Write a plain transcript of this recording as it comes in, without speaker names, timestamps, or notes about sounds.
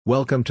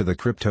Welcome to the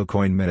Crypto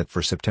Coin Minute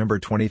for September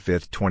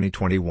 25,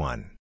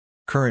 2021.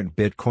 Current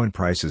Bitcoin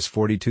price is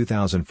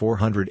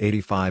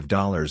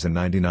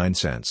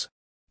 $42,485.99.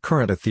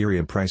 Current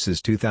Ethereum price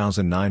is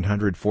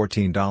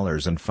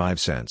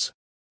 $2,914.05.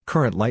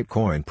 Current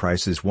Litecoin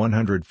price is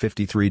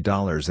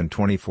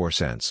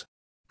 $153.24.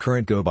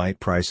 Current GoByte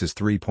price is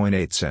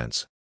 3.8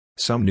 cents.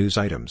 Some news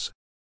items.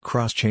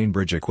 Cross-chain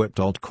bridge-equipped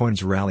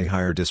altcoins rally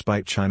higher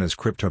despite China's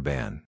crypto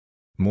ban.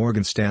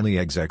 Morgan Stanley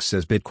exec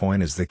says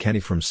Bitcoin is the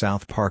Kenny from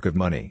South Park of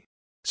money.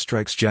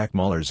 Strikes Jack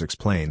Mallers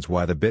explains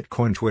why the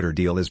Bitcoin Twitter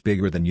deal is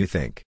bigger than you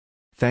think.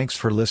 Thanks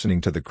for listening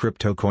to the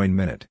Crypto Coin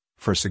Minute.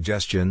 For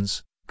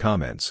suggestions,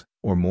 comments,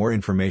 or more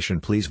information,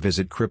 please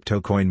visit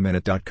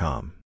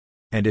CryptoCoinMinute.com.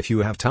 And if you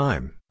have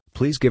time,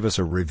 please give us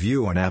a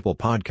review on Apple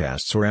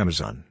Podcasts or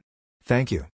Amazon. Thank you.